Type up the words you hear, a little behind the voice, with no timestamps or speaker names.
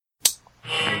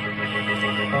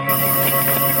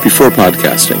Before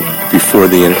podcasting, before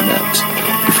the internet,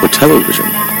 before television,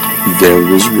 there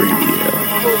was radio.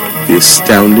 The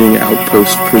Astounding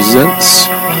Outpost presents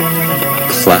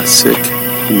Classic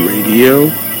Radio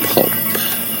Pulp.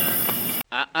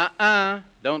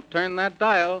 Don't turn that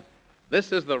dial.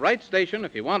 This is the right station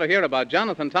if you want to hear about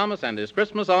Jonathan Thomas and his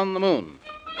Christmas on the Moon.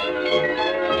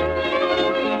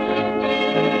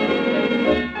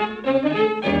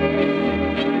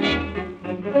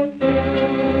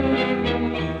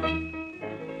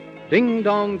 Ding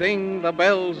dong ding, the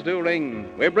bells do ring.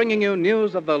 We're bringing you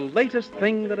news of the latest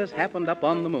thing that has happened up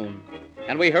on the moon.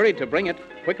 And we hurried to bring it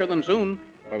quicker than soon,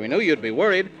 for we knew you'd be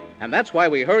worried, and that's why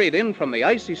we hurried in from the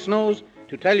icy snows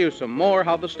to tell you some more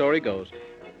how the story goes.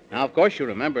 Now, of course, you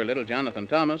remember little Jonathan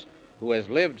Thomas, who has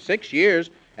lived 6 years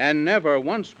and never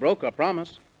once broke a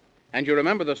promise. And you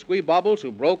remember the Squee-Bobbles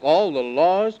who broke all the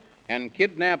laws and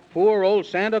kidnapped poor old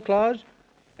Santa Claus?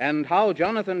 And how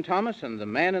Jonathan Thomas and the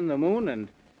Man in the Moon and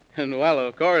well,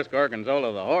 of course,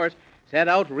 Gorgonzola the horse set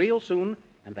out real soon,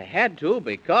 and they had to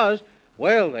because,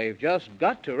 well, they've just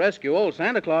got to rescue old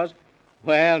Santa Claus.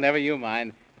 Well, never you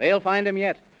mind. They'll find him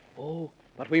yet. Oh,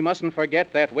 but we mustn't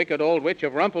forget that wicked old witch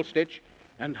of Rumpelstitch,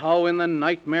 and how in the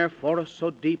nightmare forest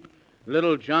so deep,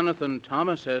 little Jonathan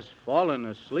Thomas has fallen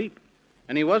asleep.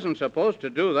 And he wasn't supposed to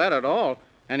do that at all,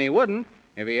 and he wouldn't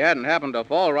if he hadn't happened to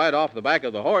fall right off the back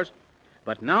of the horse.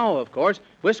 But now, of course,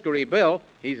 Whiskery Bill,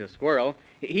 he's a squirrel,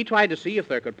 he tried to see if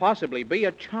there could possibly be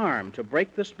a charm to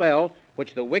break the spell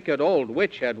which the wicked old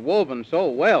witch had woven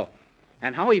so well.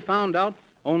 And how he found out,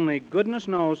 only goodness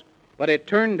knows, but it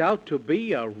turned out to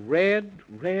be a red,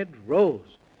 red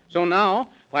rose. So now,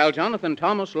 while Jonathan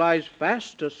Thomas lies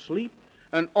fast asleep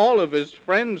and all of his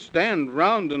friends stand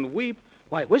round and weep,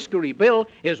 why, Whiskery Bill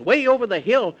is way over the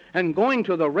hill and going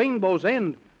to the rainbow's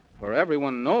end. For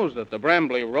everyone knows that the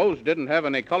brambly rose didn't have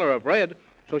any color of red,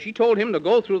 so she told him to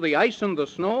go through the ice and the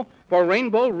snow for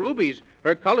rainbow rubies,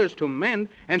 her colors to mend,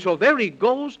 and so there he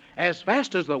goes as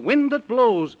fast as the wind that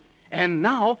blows. And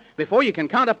now, before you can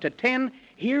count up to 10,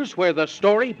 here's where the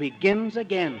story begins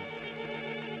again.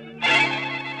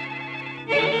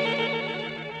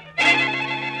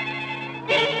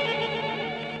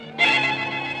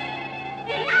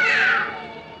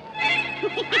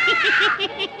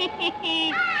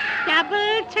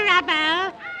 Double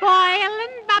trouble, boil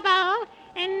and bubble,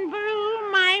 and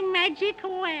brew my magic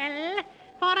well,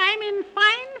 for I'm in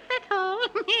fine fettle.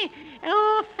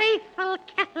 Oh, faithful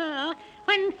kettle,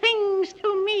 when things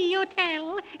to me you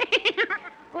tell.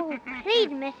 Oh, please,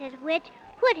 Mrs. Witch,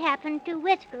 what happened to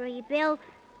Whiskery Bill?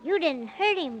 You didn't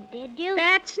hurt him, did you?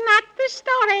 That's not the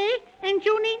story, and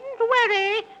you needn't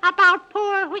worry about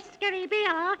poor Whiskery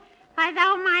Bill, for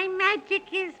though my magic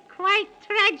is quite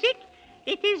tragic,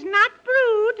 it is not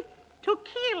brewed to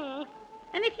kill.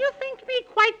 And if you think me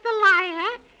quite the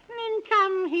liar, then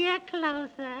come here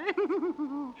closer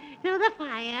to the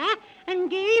fire and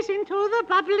gaze into the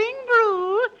bubbling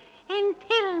brew and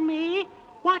tell me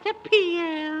what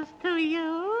appeals to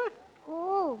you.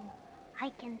 Oh,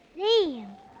 I can see him.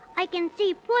 I can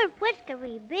see poor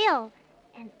Whiskery Bill.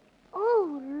 And,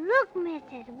 oh, look,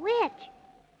 Mrs. Witch.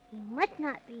 He must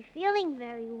not be feeling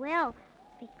very well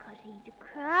because he's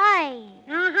crying.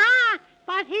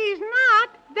 But he's not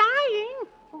dying.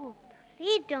 Oh,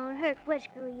 please don't hurt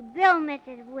Whiskery Bill,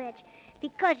 Mrs. Witch,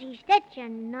 because he's such a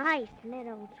nice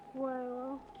little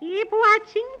squirrel. Keep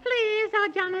watching, please, oh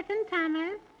Jonathan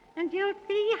Thomas, and you'll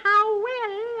see how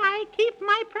well I keep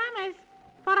my promise.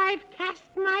 For I've cast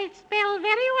my spell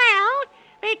very well,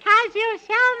 because you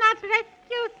shall not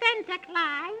rescue Santa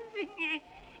Claus.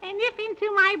 And if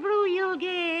into my brew you'll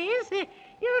gaze,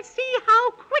 you'll see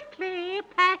how quickly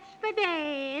pass the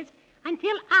days,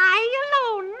 until I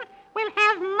alone will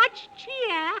have much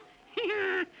cheer.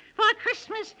 For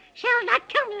Christmas shall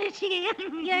not come this year.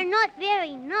 You're not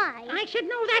very nice. I should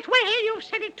know that well. You've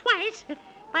said it twice.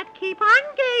 But keep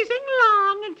on gazing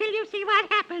long until you see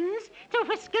what happens to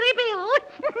Whiskery Bill.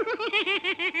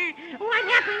 What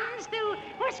happens to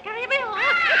Whiskery Bill?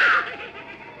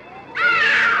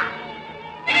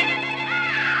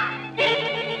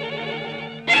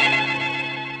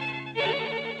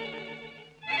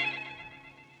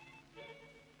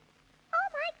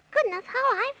 Goodness,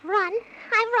 how I've run.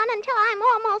 I've run until I'm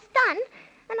almost done.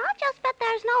 And I'll just bet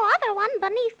there's no other one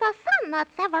beneath the sun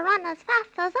that's ever run as fast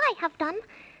as I have done.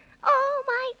 Oh,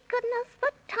 my goodness,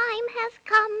 the time has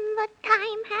come, the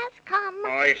time has come.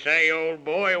 I say, old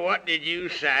boy, what did you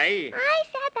say? I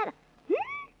said that...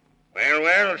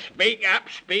 Well, speak up,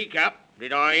 speak up.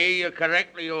 Did I hear you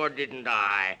correctly or didn't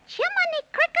I? Chimney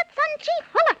crickets and chief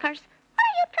willikers. What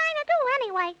are you trying to do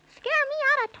anyway? Scare me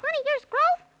out of 20 years'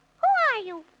 growth? Who are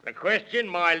you? The question,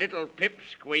 my little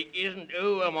pipsqueak, isn't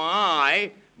who am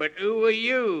I, but who are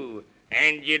you?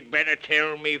 And you'd better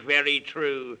tell me very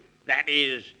true. That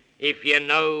is, if you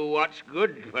know what's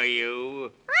good for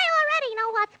you. I already know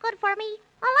what's good for me.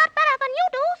 A lot better than you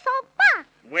do, so bah!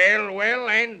 Well,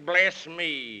 and bless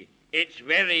me. It's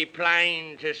very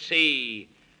plain to see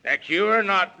that you're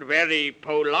not very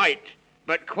polite,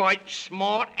 but quite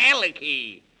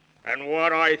smart-alecky. And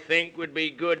what I think would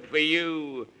be good for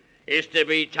you is to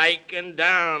be taken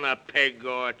down a peg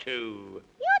or two.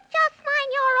 You just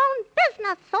mind your own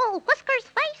business, old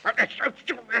Whiskers-face.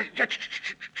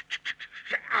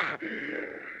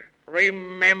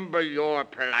 Remember your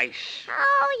place.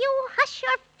 Oh, you hush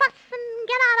your fuss and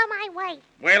get out of my way.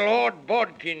 Well, Lord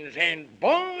Bodkins, and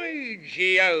by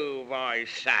Jove, I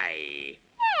say.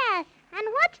 Yes, and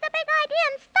what's the big idea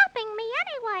in stopping me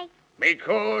anyway?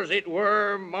 Because it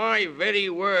were my very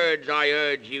words I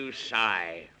heard you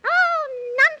say.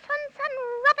 Oh, nonsense and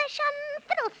rubbish and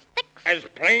fiddlesticks. As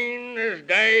plain as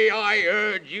day I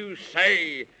heard you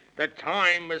say, the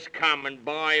time has come, and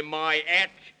by my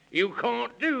hat, you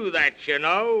can't do that, you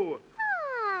know.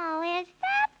 Oh, is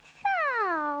that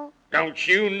so? Don't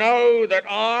you know that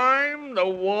I'm the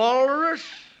walrus?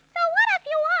 So what if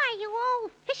you are, you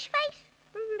old fish-face?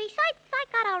 Besides, I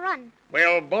gotta run.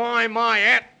 Well, by my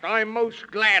hat, I'm most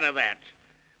glad of that.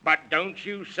 But don't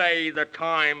you say the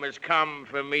time has come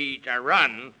for me to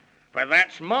run, for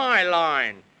that's my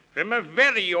line from a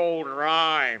very old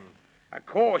rhyme. Of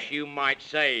course, you might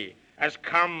say, has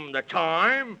come the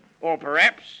time, or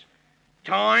perhaps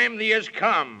time the has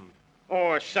come,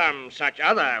 or some such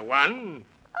other one.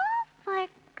 Oh, for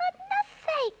goodness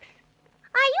sakes.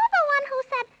 Are you the one who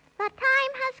said the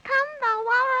time has come, the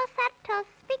walrus said, to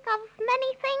speak of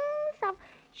many things, of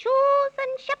shoes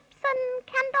and ships and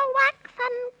candle wax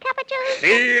and cabbages?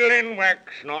 Sealing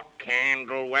wax, not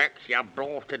candle wax, you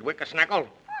bloated whippersnapper.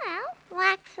 Well,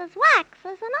 wax is wax,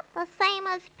 isn't it? The same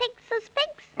as pigs is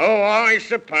pigs. Oh, I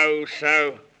suppose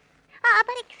so.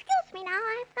 But excuse me now,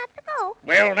 I've got to go.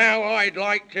 Well, now I'd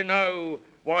like to know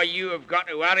why you have got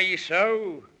to hurry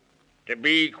so. To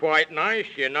be quite nice,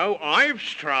 you know, I've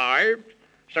strived.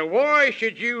 So why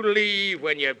should you leave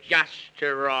when you've just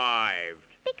arrived?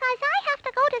 Because I have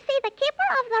to go to see the keeper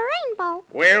of the rainbow.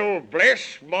 Well,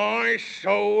 bless my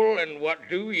soul, and what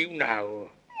do you know?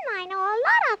 I know a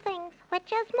lot of things,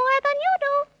 which is more than you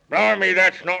do. Blimey,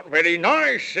 that's not very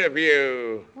nice of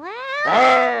you. Well,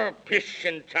 Ah, pish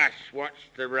and tush, what's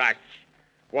the rush?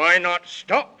 Why not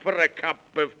stop for a cup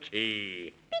of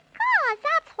tea? because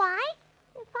that's why.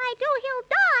 If I do, he'll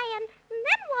die, and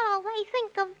then what'll they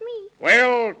think of me?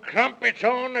 Well, crumpets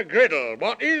on a griddle,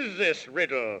 what is this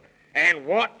riddle? And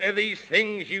what are these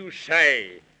things you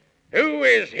say? Who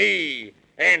is he?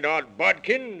 And Odd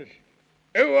Bodkins?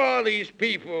 Who are these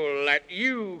people that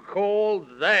you call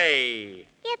they?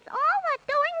 It's all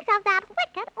the doings of that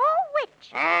wicked old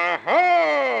witch.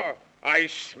 Aha! I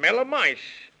smell a mice.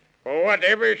 For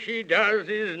whatever she does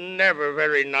is never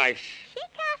very nice. She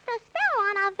cast a spell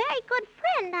on a very good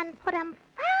friend and put him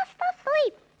fast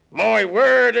asleep. My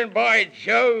word, and by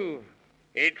Jove,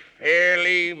 it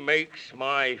fairly makes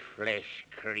my flesh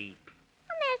creep.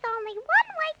 And there's only one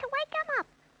way to wake him up,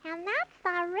 and that's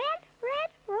the red,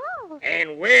 red rose.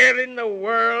 And where in the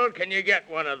world can you get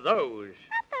one of those?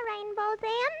 At the rainbow's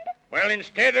end. Well,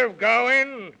 instead of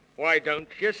going, why don't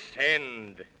you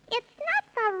send? It's not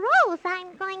the rose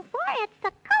I'm going for, it's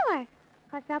the color.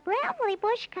 'Cause the bramble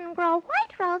bush can grow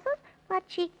white roses, but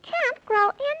she can't grow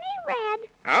any red.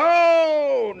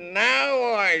 Oh,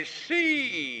 now I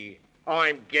see.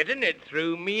 I'm getting it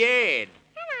through me head.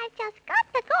 And I've just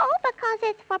got to go because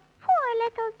it's for poor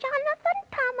little Jonathan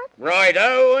Thomas.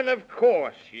 Righto, and of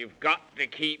course you've got to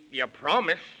keep your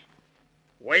promise.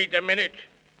 Wait a minute.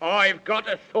 I've got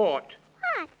a thought.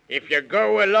 What? If you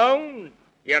go alone,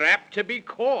 you're apt to be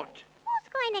caught.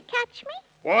 Who's going to catch me?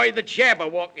 Why, the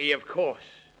Jabberwocky, of course.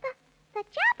 The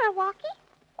Jabberwocky?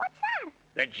 What's that?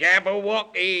 The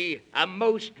Jabberwocky, a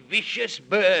most vicious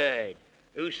bird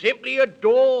who simply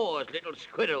adores little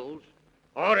squirrels,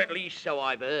 or at least so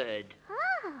I've heard.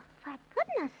 Oh, for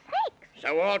goodness sakes.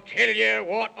 So I'll tell you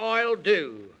what I'll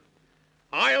do.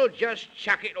 I'll just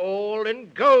chuck it all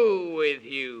and go with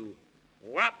you.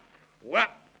 Whop,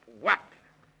 whop, whop.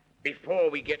 Before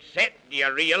we get set, do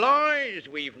you realize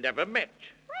we've never met?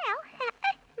 Well,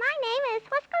 my name is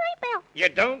Whiskery Bill. You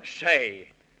don't say.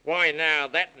 Why, now,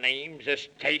 that name's as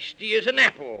tasty as an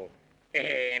apple.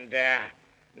 And,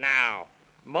 now,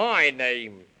 my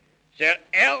name, Sir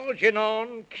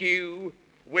Algernon Q.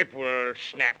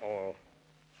 Whippersnapple.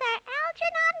 Sir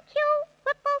Algernon Q.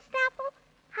 Whipplesnapple,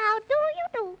 how do you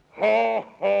do? Ho,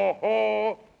 ho,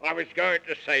 ho, I was going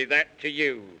to say that to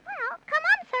you. Well, come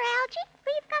on, Sir Algy.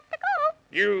 We've got to go.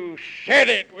 You said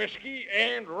it, Whiskey,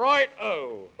 and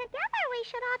right-o. Together we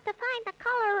should ought to find the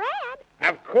color red.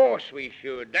 Of course we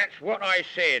should. That's what I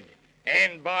said.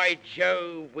 And by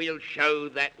Jove, we'll show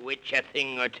that witch a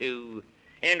thing or two.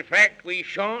 In fact, we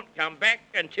shan't come back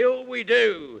until we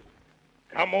do.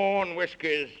 Come on,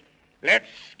 Whiskers.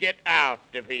 Let's get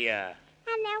out of here.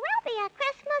 And there will be a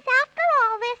Christmas after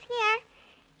all this year.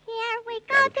 Here we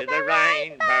go to the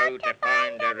rainbow to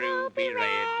find a ruby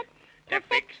red, to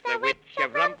fix the witch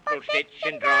of Rumplestitch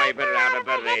and drive her out of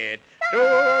her head.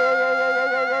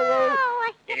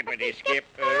 Oh, hippity skip,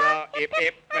 hurrah, hip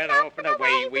hip, and off and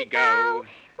away we go.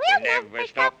 We'll never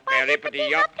stop our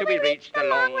hippity up till we reach the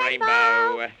long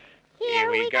rainbow. Here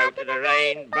we go to the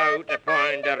rainbow to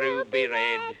find a ruby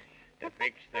red, to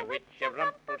fix the witch of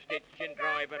Rumplestitch and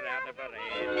drive her out of her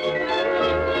head.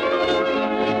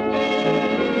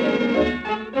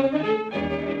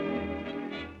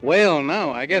 Well,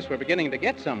 now, I guess we're beginning to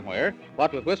get somewhere.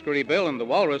 What with Whiskery Bill and the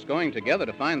Walrus going together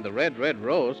to find the red, red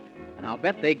rose. And I'll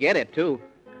bet they get it, too.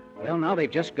 Well, now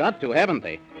they've just got to, haven't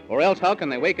they? Or else how can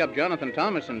they wake up Jonathan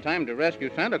Thomas in time to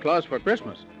rescue Santa Claus for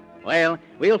Christmas? Well,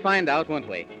 we'll find out, won't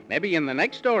we? Maybe in the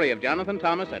next story of Jonathan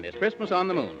Thomas and his Christmas on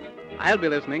the Moon. I'll be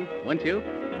listening, won't you?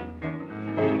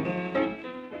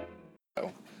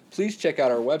 Please check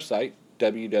out our website,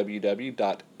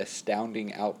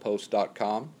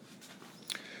 www.astoundingoutpost.com,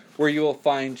 where you will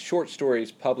find short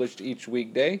stories published each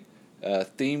weekday,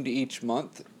 themed each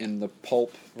month in the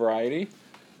pulp variety.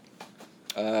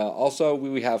 Also,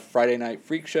 we have Friday Night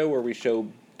Freak Show, where we show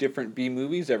different B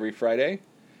movies every Friday.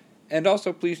 And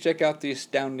also, please check out the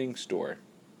Astounding Store.